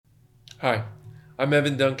Hi, I'm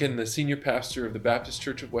Evan Duncan, the senior pastor of the Baptist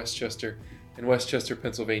Church of Westchester in Westchester,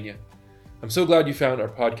 Pennsylvania. I'm so glad you found our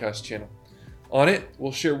podcast channel. On it,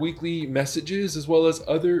 we'll share weekly messages as well as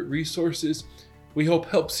other resources we hope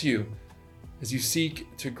helps you as you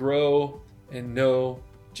seek to grow and know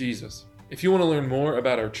Jesus. If you want to learn more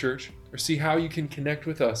about our church or see how you can connect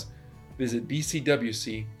with us, visit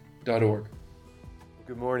bcwc.org.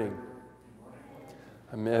 Good morning.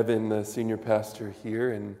 I'm Evan, the senior pastor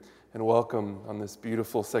here, and welcome on this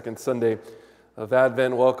beautiful second Sunday of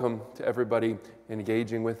Advent. Welcome to everybody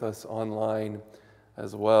engaging with us online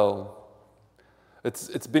as well.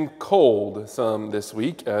 It's been cold some this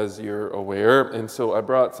week, as you're aware, and so I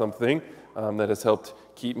brought something that has helped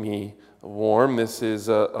keep me warm. This is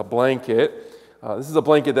a blanket. This is a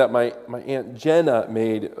blanket that my Aunt Jenna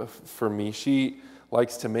made for me. She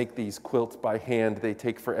likes to make these quilts by hand. They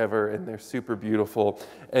take forever, and they're super beautiful.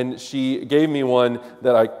 And she gave me one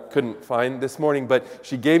that I couldn't find this morning, but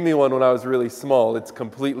she gave me one when I was really small. It's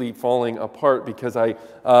completely falling apart because I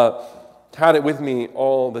had it with me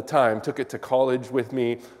all the time, took it to college with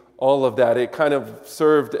me, all of that. It kind of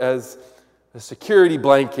served as a security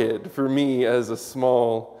blanket for me as a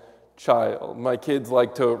small child. My kids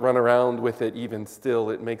like to run around with it even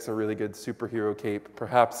still. It makes a really good superhero cape.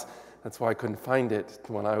 Perhaps that's why I couldn't find it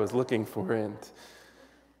when I was looking for it.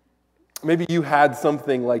 Maybe you had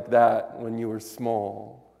something like that when you were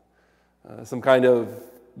small. Some kind of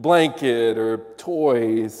blanket or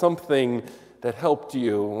toy, something that helped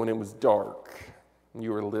you when it was dark and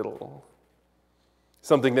you were little.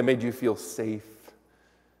 Something that made you feel safe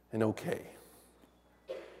and okay.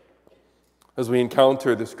 As we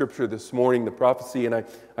encounter the scripture this morning, the prophecy in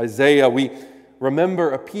Isaiah, we remember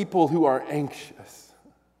a people who are anxious.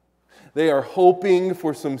 They are hoping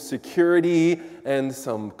for some security and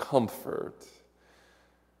some comfort.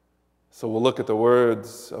 So we'll look at the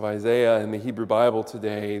words of Isaiah in the Hebrew Bible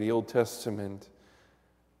today, the Old Testament.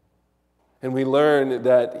 And we learn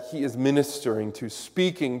that he is ministering to,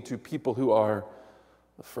 speaking to people who are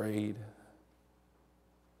afraid.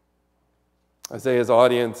 Isaiah's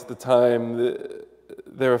audience at the time,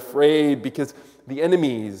 they're afraid because the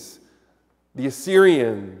enemies, the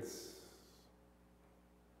Assyrians,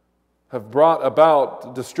 have brought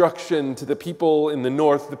about destruction to the people in the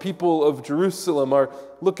north. The people of Jerusalem are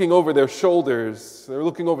looking over their shoulders. They're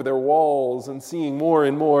looking over their walls and seeing more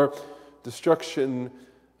and more destruction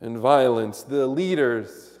and violence. The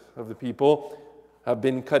leaders of the people have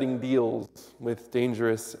been cutting deals with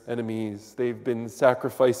dangerous enemies. They've been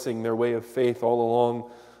sacrificing their way of faith all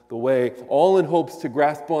along the way, all in hopes to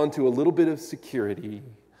grasp onto a little bit of security.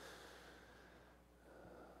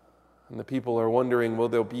 And the people are wondering, will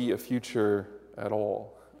there be a future at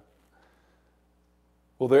all?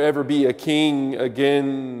 Will there ever be a king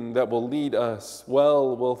again that will lead us?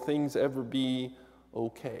 Well, will things ever be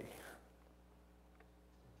okay?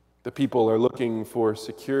 The people are looking for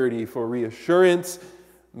security, for reassurance,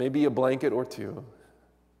 maybe a blanket or two.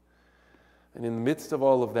 And in the midst of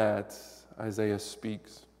all of that, Isaiah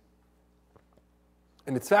speaks.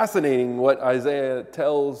 And it's fascinating what Isaiah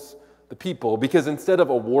tells the people, because instead of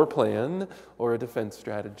a war plan or a defense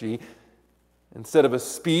strategy, instead of a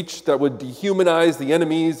speech that would dehumanize the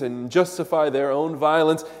enemies and justify their own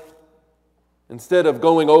violence, instead of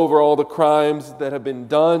going over all the crimes that have been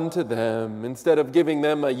done to them, instead of giving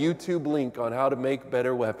them a YouTube link on how to make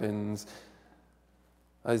better weapons,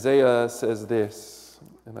 Isaiah says this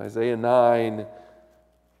in Isaiah 9,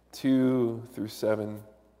 2-7.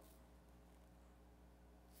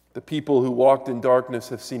 The people who walked in darkness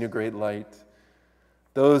have seen a great light.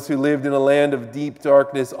 Those who lived in a land of deep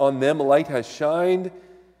darkness, on them a light has shined.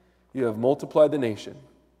 You have multiplied the nation.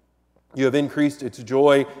 You have increased its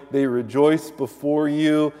joy. They rejoice before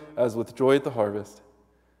you as with joy at the harvest.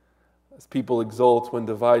 As people exult when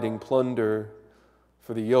dividing plunder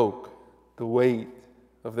for the yoke, the weight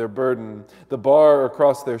of their burden, the bar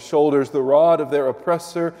across their shoulders, the rod of their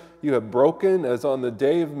oppressor, you have broken as on the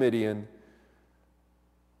day of Midian.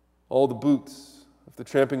 All the boots of the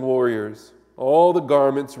tramping warriors, all the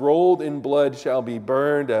garments rolled in blood shall be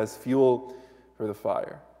burned as fuel for the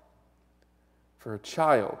fire. For a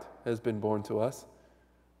child has been born to us,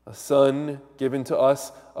 a son given to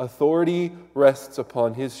us, authority rests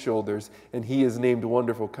upon his shoulders, and he is named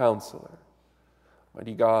Wonderful Counselor,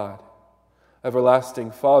 Mighty God,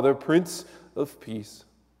 Everlasting Father, Prince of Peace.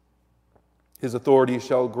 His authority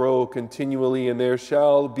shall grow continually, and there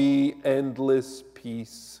shall be endless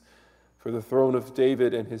peace. For the throne of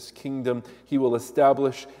David and his kingdom, he will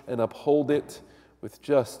establish and uphold it with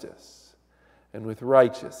justice and with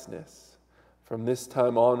righteousness from this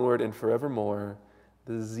time onward and forevermore.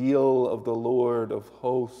 The zeal of the Lord of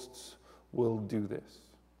hosts will do this.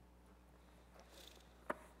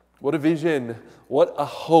 What a vision, what a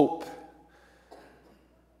hope.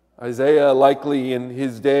 Isaiah, likely in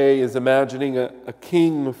his day, is imagining a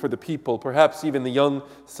king for the people, perhaps even the young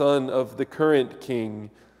son of the current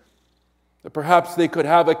king. Perhaps they could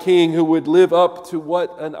have a king who would live up to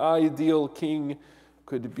what an ideal king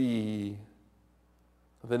could be.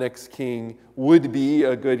 The next king would be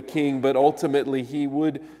a good king, but ultimately he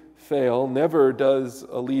would fail. Never does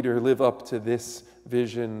a leader live up to this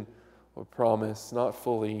vision or promise, not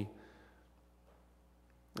fully.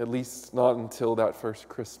 At least not until that first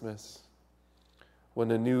Christmas,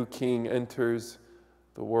 when a new king enters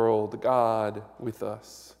the world, God with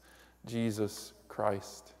us, Jesus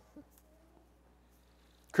Christ.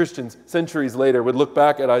 Christians, centuries later, would look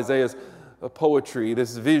back at Isaiah's poetry,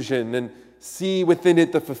 this vision, and see within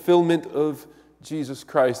it the fulfillment of Jesus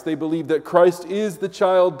Christ. They believe that Christ is the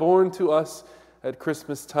child born to us at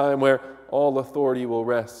Christmas time, where all authority will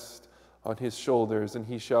rest on his shoulders, and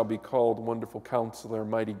he shall be called Wonderful Counselor,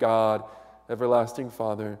 Mighty God, Everlasting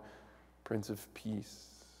Father, Prince of Peace.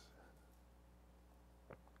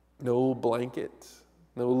 No blanket,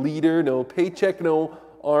 no leader, no paycheck, no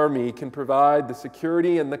army can provide the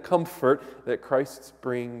security and the comfort that Christ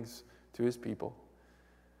brings to his people.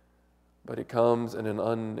 But it comes in an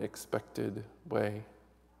unexpected way.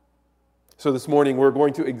 So this morning we're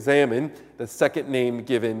going to examine the second name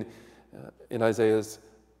given in Isaiah's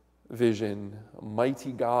vision,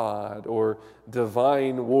 Mighty God, or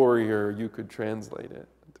Divine Warrior, you could translate it.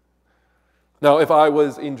 Now, if I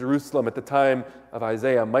was in Jerusalem at the time of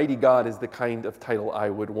Isaiah, Mighty God is the kind of title I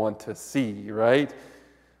would want to see, right?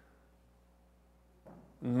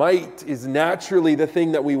 Might is naturally the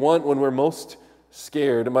thing that we want when we're most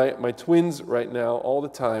scared. My twins right now, all the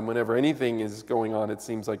time, whenever anything is going on, it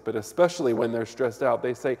seems like, but especially when they're stressed out,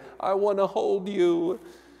 they say, I want to hold you.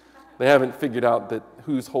 They haven't figured out that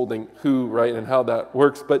who's holding who, right, and how that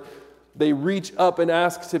works, but they reach up and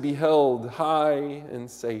ask to be held high and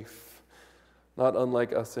safe. Not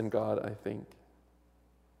unlike us and God, I think.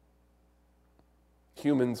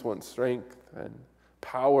 Humans want strength and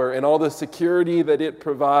power and all the security that it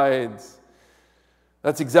provides.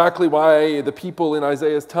 That's exactly why the people in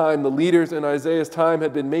Isaiah's time, the leaders in Isaiah's time,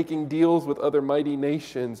 had been making deals with other mighty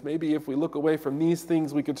nations. Maybe if we look away from these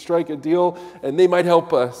things, we could strike a deal and they might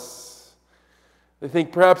help us. They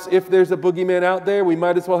think perhaps if there's a boogeyman out there, we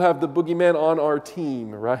might as well have the boogeyman on our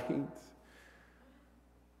team, right?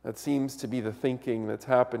 That seems to be the thinking that's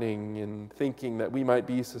happening, and thinking that we might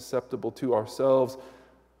be susceptible to ourselves.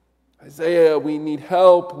 Isaiah, we need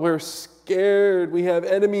help. We're scared. We have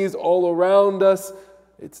enemies all around us.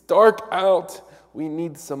 It's dark out. We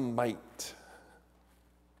need some might.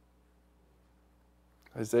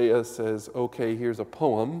 Isaiah says, okay, here's a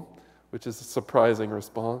poem, which is a surprising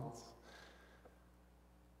response.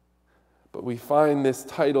 But we find this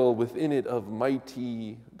title within it of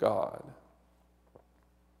Mighty God.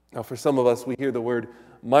 Now, for some of us, we hear the word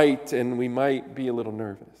might, and we might be a little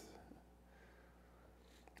nervous.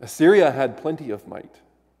 Assyria had plenty of might,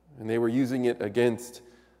 and they were using it against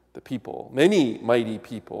the people. Many mighty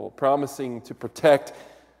people, promising to protect,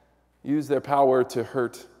 use their power to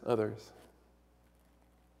hurt others.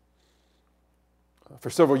 For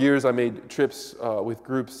several years, I made trips with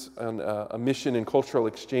groups on a mission and cultural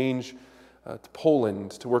exchange to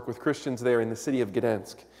Poland to work with Christians there in the city of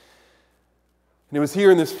Gdansk. And it was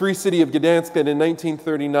here in this free city of Gdansk that in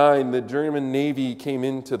 1939 the German Navy came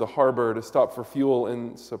into the harbor to stop for fuel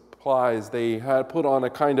and supplies. They had put on a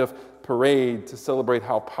kind of parade to celebrate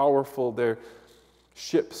how powerful their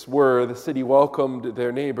ships were. The city welcomed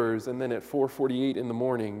their neighbors, and then at 4:48 in the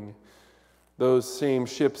morning, those same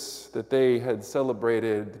ships that they had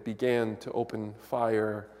celebrated began to open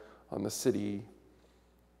fire on the city.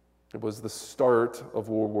 It was the start of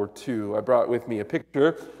World War II. I brought with me a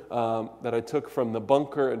picture that I took from the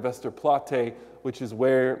bunker at Westerplatte, which is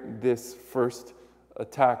where this first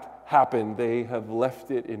attack happened. They have left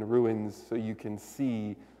it in ruins so you can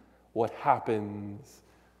see what happens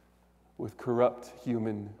with corrupt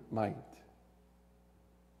human might.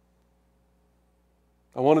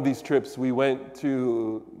 On one of these trips, we went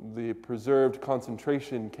to the preserved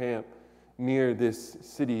concentration camp near this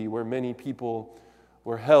city where many people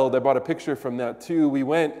were held. I brought a picture from that too. We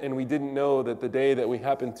went and we didn't know that the day that we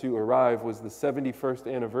happened to arrive was the 71st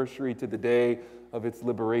anniversary to the day of its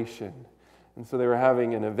liberation. And so they were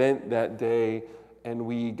having an event that day, and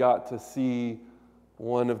we got to see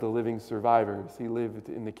one of the living survivors. He lived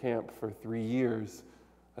in the camp for 3 years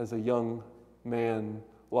as a young man,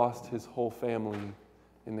 lost his whole family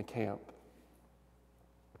in the camp.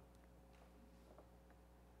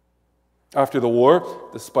 After the war,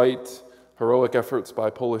 despite heroic efforts by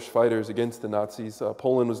Polish fighters against the Nazis.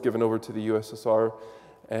 Poland was given over to the USSR,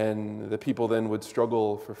 and the people then would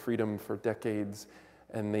struggle for freedom for decades,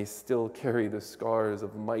 and they still carry the scars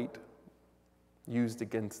of might used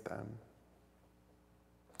against them.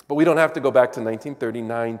 But we don't have to go back to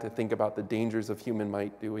 1939 to think about the dangers of human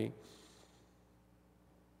might, do we?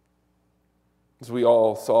 As we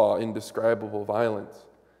all saw indescribable violence.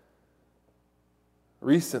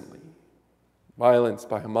 Recently, violence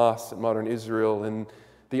by Hamas in modern Israel and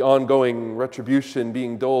the ongoing retribution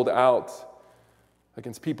being doled out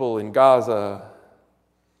against people in Gaza.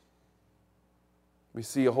 We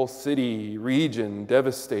see a whole city, region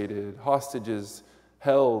devastated, hostages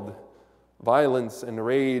held, violence and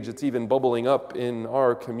rage. It's even bubbling up in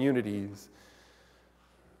our communities.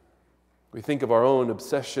 We think of our own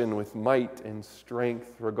obsession with might and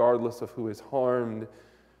strength, regardless of who is harmed.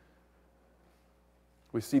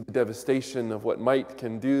 We see the devastation of what might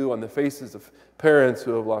can do on the faces of parents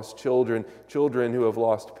who have lost children, children who have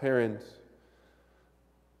lost parents,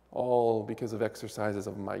 all because of exercises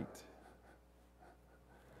of might.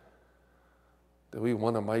 Do we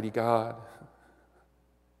want a mighty God?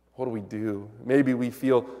 What do we do? Maybe we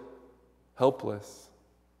feel helpless,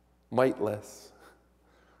 mightless.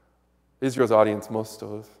 Israel's audience, most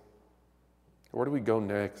of. Where do we go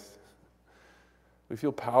next? We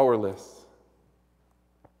feel powerless.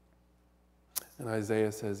 And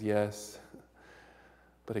Isaiah says, yes,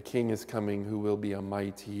 but a king is coming who will be a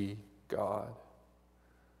mighty God.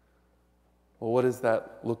 Well, what does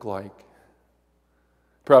that look like?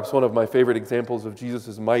 Perhaps one of my favorite examples of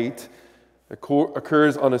Jesus' might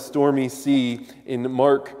occurs on a stormy sea in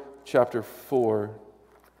Mark chapter 4.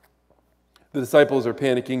 The disciples are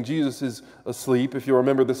panicking. Jesus is asleep. If you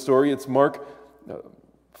remember the story, it's Mark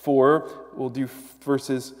 4. We'll do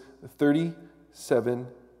verses 37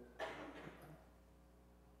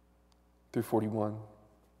 through 41.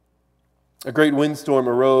 A great windstorm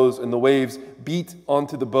arose, and the waves beat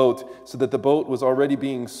onto the boat so that the boat was already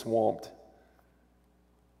being swamped.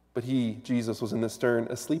 But he, Jesus, was in the stern,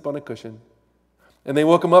 asleep on a cushion. And they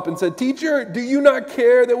woke him up and said, "Teacher, do you not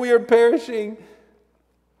care that we are perishing?"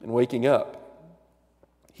 And waking up,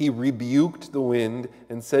 he rebuked the wind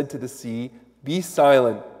and said to the sea, "Be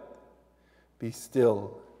silent, be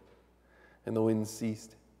still." And the wind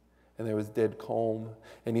ceased, and there was dead calm.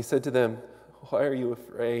 And he said to them, "Why are you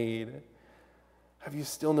afraid? Have you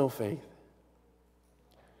still no faith?"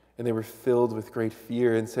 And they were filled with great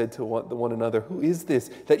fear and said to one another, "Who is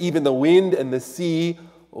this, that even the wind and the sea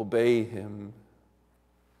obey him?"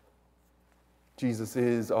 Jesus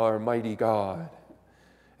is our mighty God.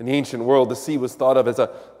 In the ancient world, the sea was thought of as a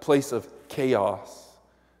place of chaos.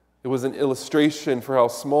 It was an illustration for how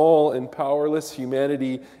small and powerless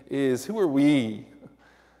humanity is. Who are we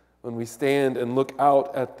when we stand and look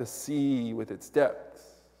out at the sea with its depths,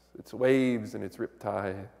 its waves, and its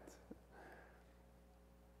riptides?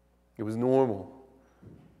 It was normal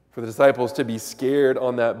for the disciples to be scared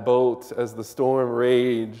on that boat as the storm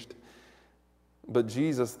raged. But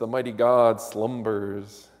Jesus, the mighty God,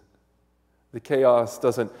 slumbers. The chaos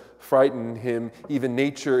doesn't frighten him. Even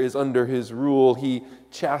nature is under his rule. He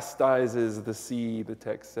chastises the sea, the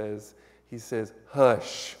text says. He says,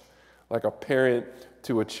 "Hush," like a parent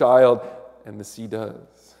to a child, and the sea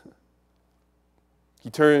does. He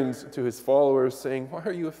turns to his followers saying, "Why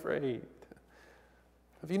are you afraid?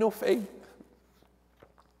 Have you no faith?"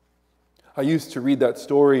 I used to read that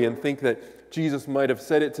story and think that Jesus might have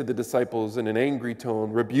said it to the disciples in an angry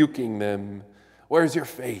tone, rebuking them. "Where's your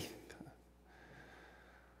faith?"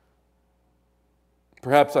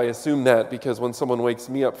 Perhaps I assume that because when someone wakes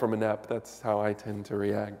me up from a nap, that's how I tend to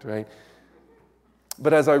react, right?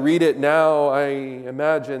 But as I read it now, I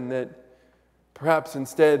imagine that perhaps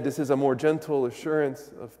instead this is a more gentle assurance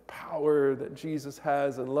of power that Jesus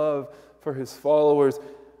has and love for his followers.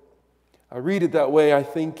 I read it that way, I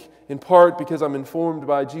think, in part because I'm informed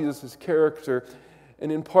by Jesus' character, and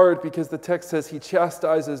in part because the text says he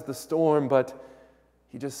chastises the storm, but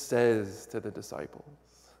he just says to the disciples.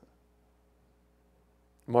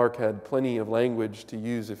 Mark had plenty of language to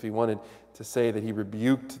use if he wanted to say that he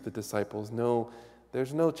rebuked the disciples. No,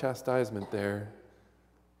 there's no chastisement there.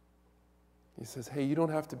 He says, "Hey, you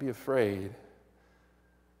don't have to be afraid.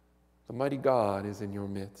 The mighty God is in your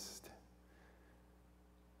midst.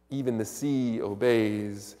 Even the sea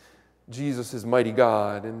obeys. Jesus is mighty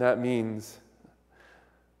God," and that means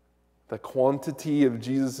the quantity of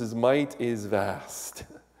Jesus' might is vast.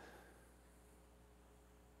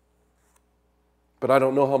 But I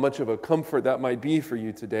don't know how much of a comfort that might be for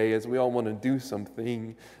you today as we all want to do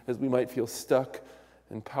something, as we might feel stuck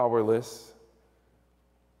and powerless.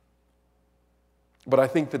 But I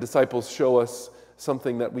think the disciples show us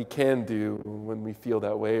something that we can do when we feel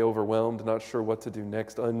that way, overwhelmed, not sure what to do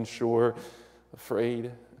next, unsure,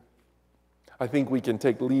 afraid. I think we can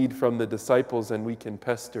take lead from the disciples and we can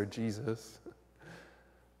pester Jesus.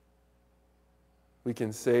 We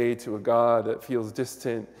can say to a God that feels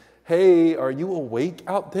distant, "Hey, are you awake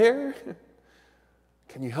out there?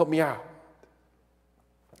 Can you help me out?"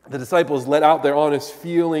 The disciples let out their honest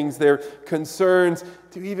feelings, their concerns.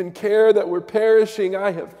 "Do you even care that we're perishing?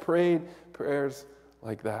 I have prayed prayers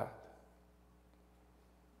like that."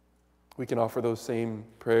 We can offer those same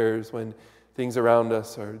prayers when things around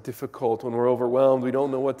us are difficult, when we're overwhelmed, we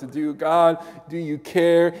don't know what to do. "God, do you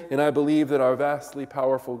care?" And I believe that our vastly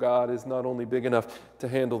powerful God is not only big enough to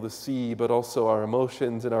handle the sea, but also our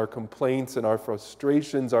emotions and our complaints and our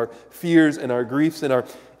frustrations, our fears and our griefs and our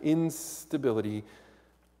instability.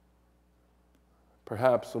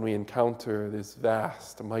 Perhaps when we encounter this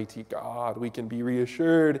vast, mighty God, we can be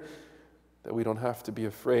reassured that we don't have to be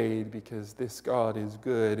afraid because this God is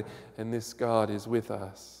good and this God is with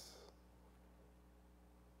us.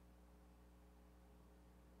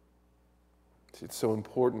 It's so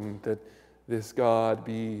important that this God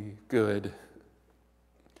be good.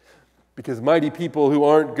 Because mighty people who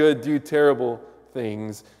aren't good do terrible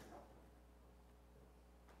things.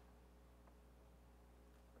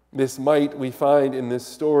 This might we find in this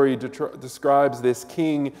story describes this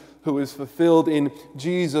king who is fulfilled in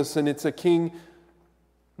Jesus, and it's a king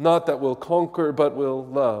not that will conquer but will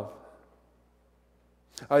love.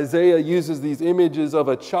 Isaiah uses these images of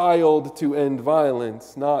a child to end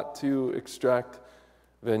violence, not to extract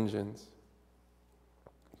vengeance.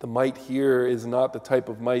 The might here is not the type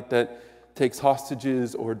of might that takes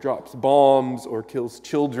hostages or drops bombs or kills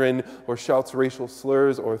children or shouts racial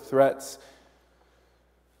slurs or threats.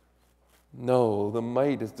 No, the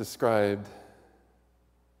might is described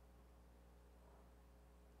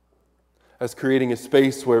as creating a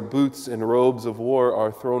space where boots and robes of war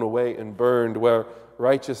are thrown away and burned, where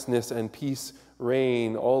righteousness and peace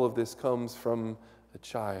reign. All of this comes from a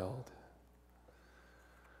child.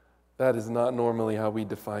 That is not normally how we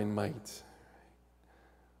define might.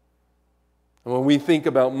 And when we think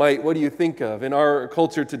about might, what do you think of? In our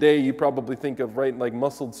culture today, you probably think of, right, like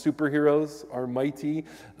muscled superheroes are mighty.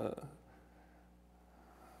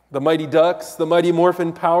 The Mighty Ducks, the Mighty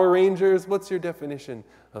Morphin Power Rangers. What's your definition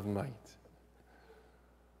of might?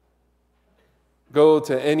 Go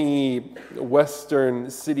to any Western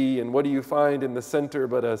city, and what do you find in the center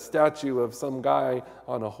but a statue of some guy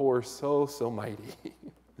on a horse? Oh, so mighty.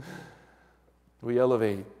 We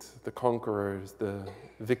elevate the conquerors, the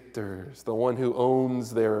victors, the one who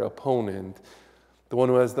owns their opponent, the one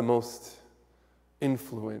who has the most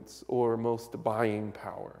influence or most buying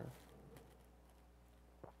power.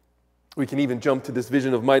 We can even jump to this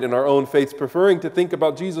vision of might in our own faiths, preferring to think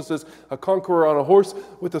about Jesus as a conqueror on a horse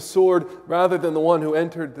with a sword rather than the one who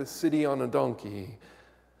entered the city on a donkey.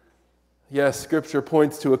 Yes, Scripture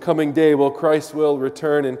points to a coming day where Christ will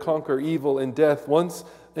return and conquer evil and death once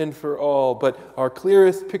and for all. But our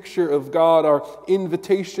clearest picture of God, our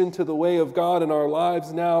invitation to the way of God in our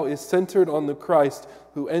lives now is centered on the Christ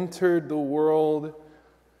who entered the world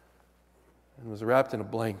and was wrapped in a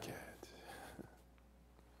blanket.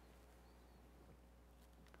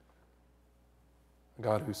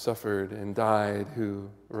 God who suffered and died, who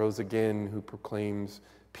rose again, who proclaims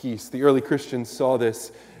peace. The early Christians saw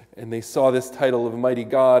this, and they saw this title of mighty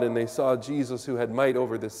God, and they saw Jesus who had might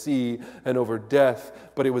over the sea and over death,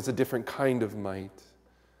 but it was a different kind of might.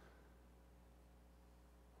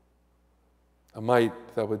 A might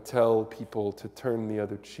that would tell people to turn the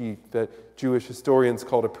other cheek, that Jewish historians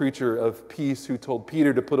called a preacher of peace who told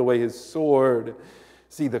Peter to put away his sword.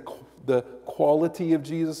 See, the quality of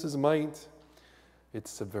Jesus' might, it's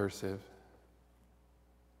subversive.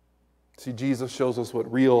 See, Jesus shows us what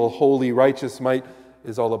real, holy, righteous might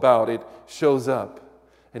is all about. It shows up.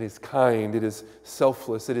 It is kind. It is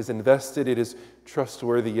selfless. It is invested. It is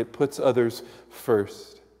trustworthy. It puts others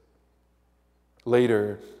first.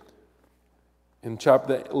 Later, in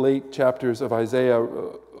the late chapters of Isaiah,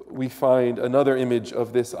 we find another image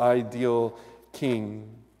of this ideal king.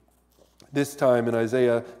 This time in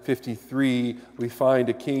Isaiah 53, we find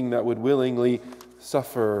a king that would willingly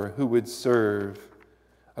suffer, who would serve.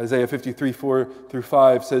 Isaiah 53,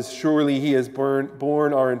 4-5 says, "Surely he has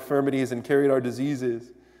borne our infirmities and carried our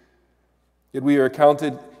diseases. Yet we are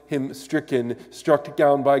accounted him stricken, struck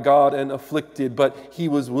down by God and afflicted. But he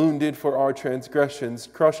was wounded for our transgressions,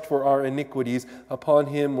 crushed for our iniquities. Upon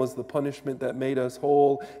him was the punishment that made us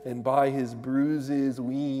whole, and by his bruises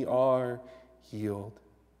we are healed."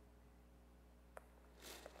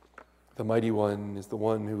 The mighty one is the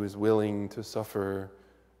one who is willing to suffer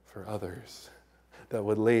for others, that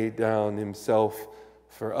would lay down himself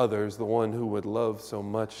for others, the one who would love so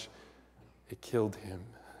much it killed him,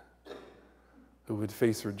 who would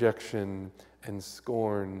face rejection and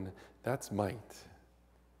scorn. That's might.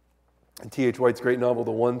 In T.H. White's great novel,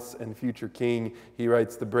 The Once and Future King, he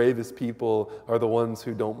writes, "The bravest people are the ones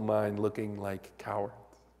who don't mind looking like cowards."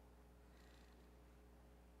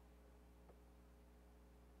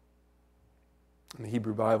 In the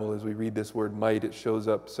Hebrew Bible, as we read this word might, it shows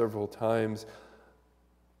up several times,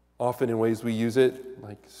 often in ways we use it,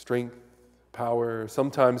 like strength, power.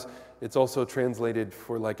 Sometimes it's also translated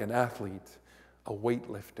for like an athlete, a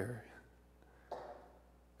weightlifter.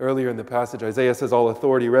 Earlier in the passage, Isaiah says all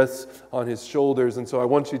authority rests on his shoulders. And so I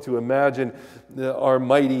want you to imagine our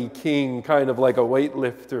mighty king kind of like a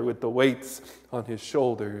weightlifter with the weights on his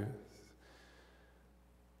shoulders.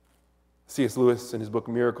 C.S. Lewis, in his book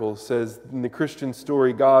Miracles, says, in the Christian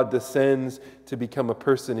story, God descends to become a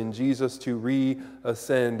person in Jesus to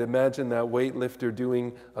re-ascend. Imagine that weightlifter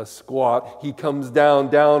doing a squat. He comes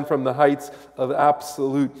down from the heights of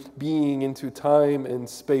absolute being into time and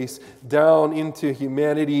space, down into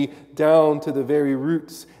humanity, down to the very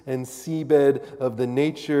roots and seabed of the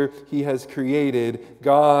nature he has created.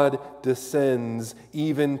 God descends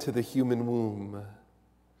even to the human womb.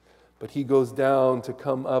 But he goes down to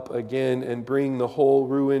come up again and bring the whole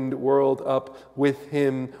ruined world up with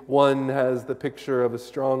him. One has the picture of a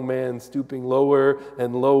strong man stooping lower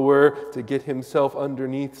and lower to get himself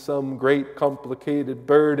underneath some great complicated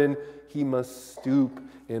burden. He must stoop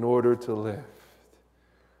in order to lift.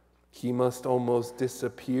 He must almost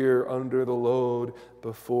disappear under the load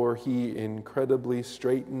before he incredibly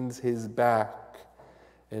straightens his back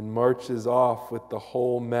and marches off with the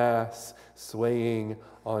whole mass swaying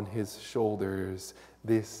on his shoulders.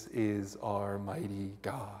 This is our mighty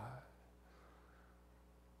God,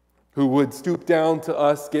 who would stoop down to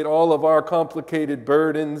us, get all of our complicated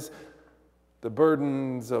burdens, the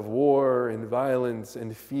burdens of war and violence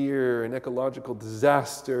and fear and ecological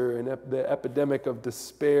disaster and the epidemic of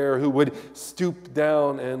despair, who would stoop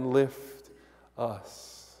down and lift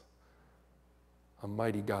us. A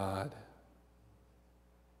mighty God.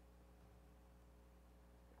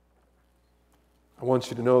 I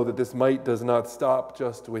want you to know that this might does not stop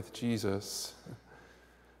just with Jesus,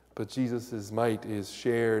 but Jesus' might is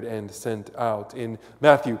shared and sent out. In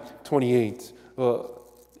Matthew 28,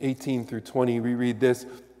 18 through 20, we read this.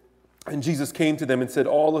 And Jesus came to them and said,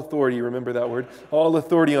 all authority, remember that word, all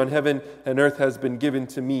authority on heaven and earth has been given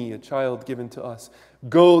to me, a child given to us.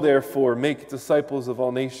 Go, therefore, make disciples of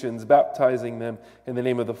all nations, baptizing them in the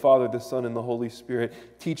name of the Father, the Son, and the Holy Spirit.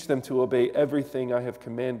 Teach them to obey everything I have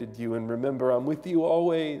commanded you. And remember, I'm with you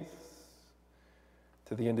always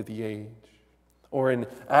to the end of the age. Or in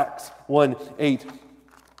Acts 1:8,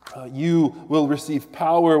 you will receive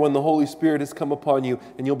power when the Holy Spirit has come upon you,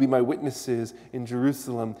 and you'll be my witnesses in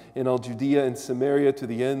Jerusalem, in all Judea and Samaria, to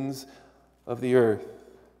the ends of the earth.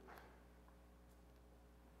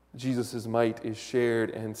 Jesus' might is shared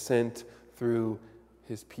and sent through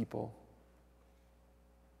his people.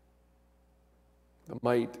 The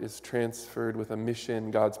might is transferred with a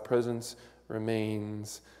mission. God's presence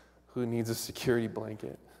remains. Who needs a security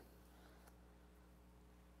blanket?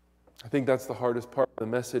 I think that's the hardest part of the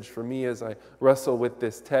message for me as I wrestle with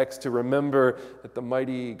this text, to remember that the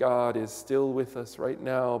mighty God is still with us right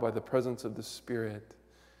now by the presence of the Spirit.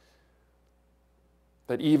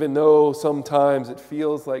 That even though sometimes it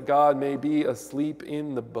feels like God may be asleep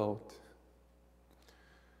in the boat,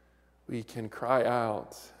 we can cry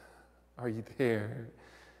out, are you there?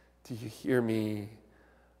 Do you hear me?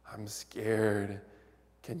 I'm scared.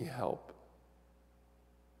 Can you help?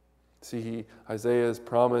 See, Isaiah's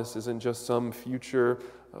promise isn't just some future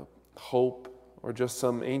hope or just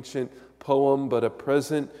some ancient poem, but a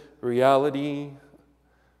present reality.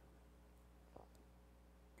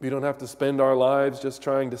 We don't have to spend our lives just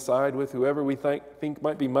trying to side with whoever we think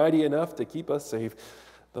might be mighty enough to keep us safe.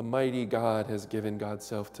 The mighty God has given God's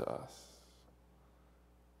self to us.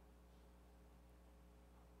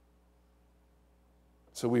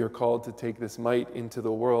 So we are called to take this might into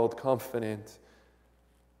the world, confident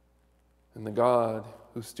in the God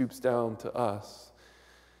who stoops down to us.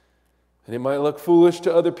 And it might look foolish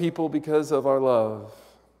to other people because of our love.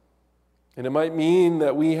 And it might mean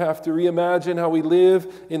that we have to reimagine how we live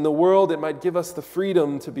in the world. It might give us the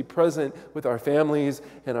freedom to be present with our families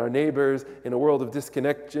and our neighbors in a world of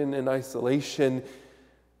disconnection and isolation.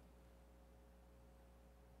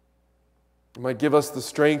 You might give us the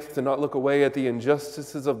strength to not look away at the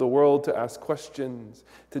injustices of the world, to ask questions,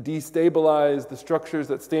 to destabilize the structures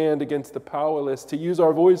that stand against the powerless, to use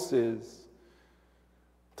our voices,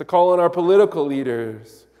 to call on our political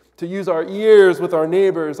leaders, to use our ears with our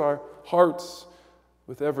neighbors, our hearts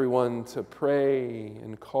with everyone, to pray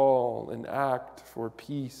and call and act for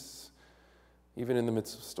peace, even in the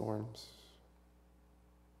midst of storms.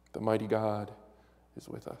 The mighty God is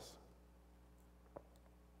with us.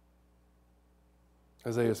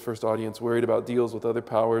 Isaiah's first audience worried about deals with other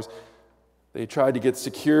powers. They tried to get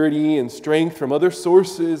security and strength from other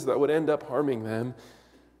sources that would end up harming them.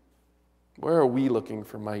 Where are we looking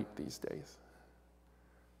for might these days?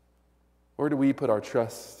 Where do we put our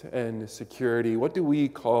trust and security? What do we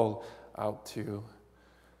call out to?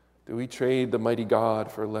 Do we trade the mighty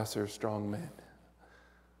God for lesser strong men?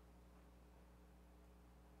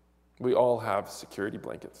 We all have security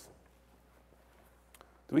blankets.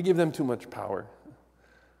 Do we give them too much power?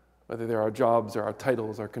 Whether they're our jobs or our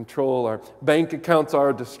titles, our control, our bank accounts,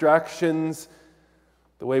 our distractions,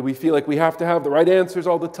 the way we feel like we have to have the right answers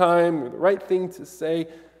all the time, or the right thing to say,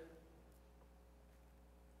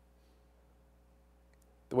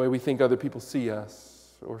 the way we think other people see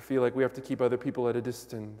us, or feel like we have to keep other people at a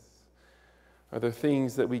distance. Are there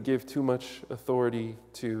things that we give too much authority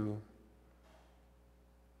to?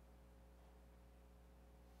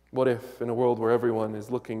 What if, in a world where everyone is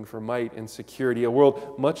looking for might and security, a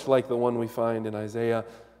world much like the one we find in Isaiah,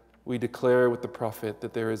 we declare with the prophet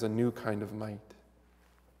that there is a new kind of might?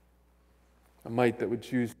 A might that would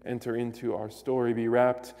choose to enter into our story, be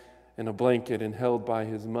wrapped in a blanket and held by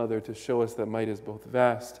his mother to show us that might is both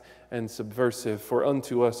vast and subversive. For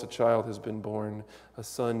unto us a child has been born, a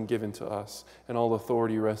son given to us, and all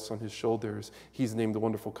authority rests on his shoulders. He's named the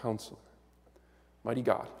Wonderful Counselor, Mighty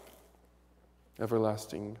God,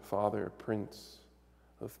 Everlasting Father, Prince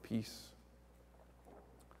of Peace.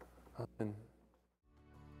 Amen.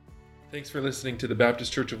 Thanks for listening to the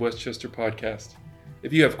Baptist Church of Westchester podcast.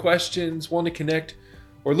 If you have questions, want to connect,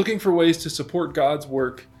 or looking for ways to support God's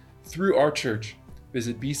work through our church,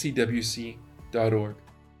 visit bcwc.org.